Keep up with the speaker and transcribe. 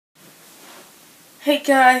Hey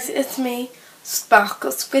guys, it's me,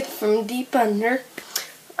 Sparkle Squid from Deep Under.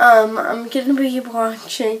 I'm gonna be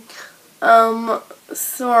watching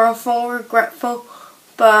Sorrowful, Regretful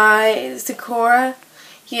by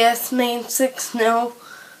ZecoraYesMaineSixNo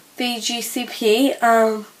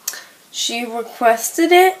VGCP. She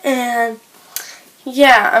requested it, and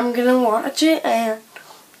yeah, I'm gonna watch it, and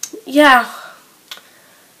yeah,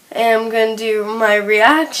 and I'm gonna do my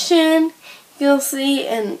reaction, you'll see,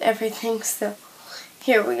 and everything, so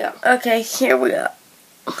here we go. Okay, here we go.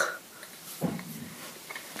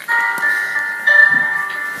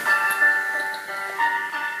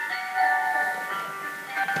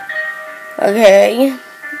 Okay.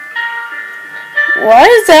 Why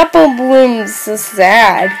is Apple Bloom so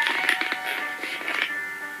sad?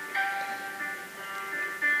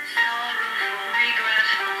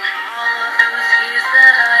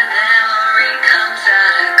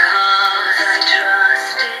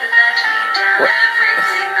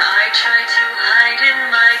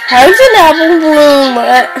 How does an Apple Bloom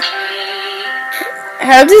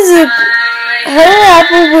how did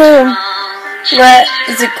Apple Bloom let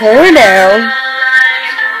Zecora down?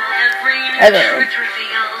 I don't know.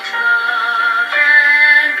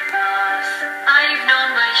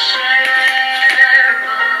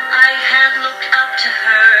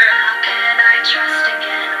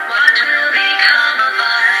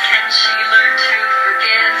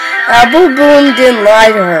 Apple Bloom didn't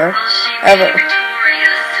lie to her, ever.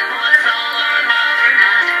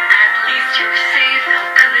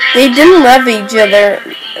 They didn't love each other,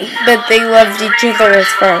 but they loved each other as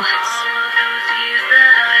friends.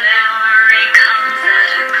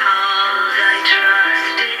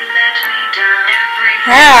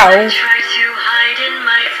 How?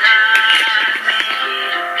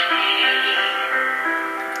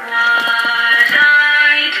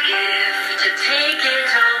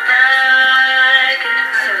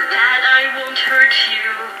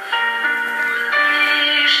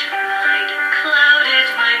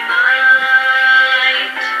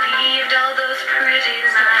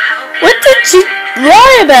 What did she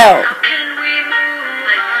lie about?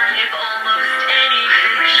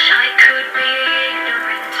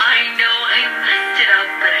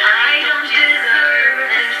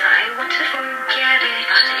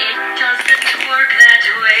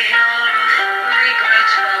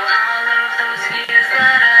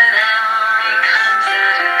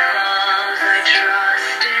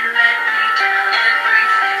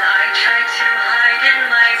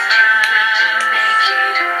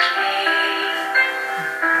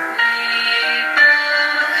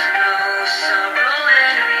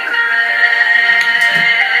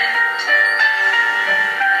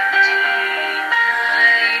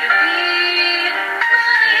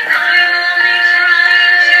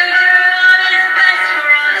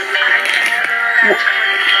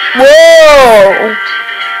 Whoa!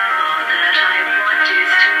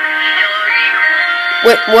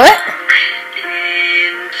 Wait, what?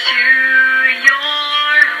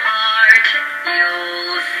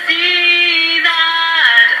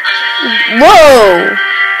 Whoa!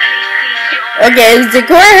 Okay,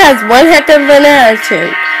 Zecora has one heck of an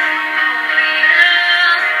attitude.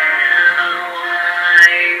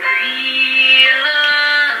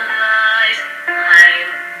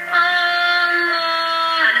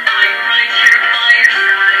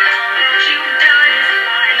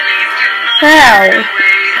 How?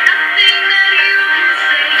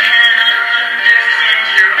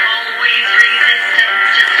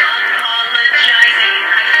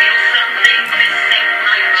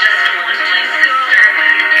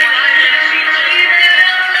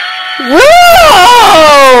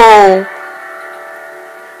 Whoa!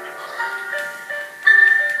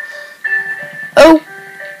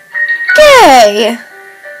 Okay.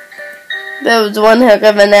 That was one heck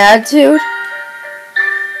of an attitude.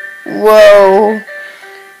 Whoa.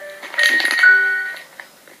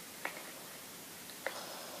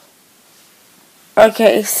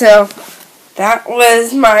 Okay, so that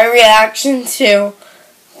was my reaction to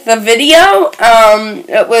the video.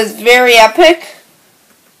 It was very epic.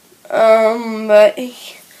 But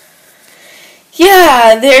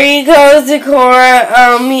yeah, there you go, Zecora,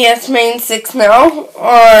 YesMaineSixNo,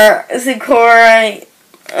 or Zecora,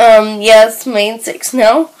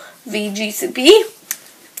 YesMaineSixNo, VGCP.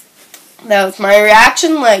 That was my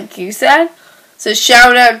reaction, like you said. So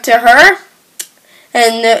shout out to her.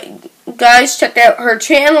 And guys, check out her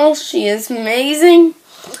channel. She is amazing.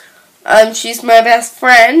 She's my best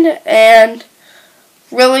friend. And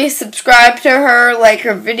really subscribe to her, like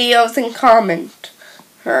her videos, and comment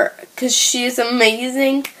her, because she's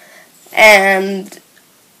amazing. And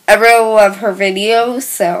I really love her videos.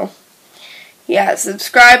 So yeah,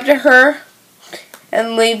 subscribe to her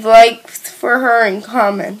and leave likes for her and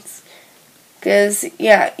comments. Because,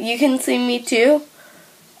 yeah, you can see me too.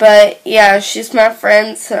 But, yeah, she's my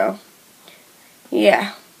friend, so,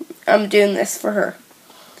 yeah, I'm doing this for her.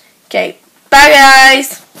 Okay, bye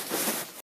guys!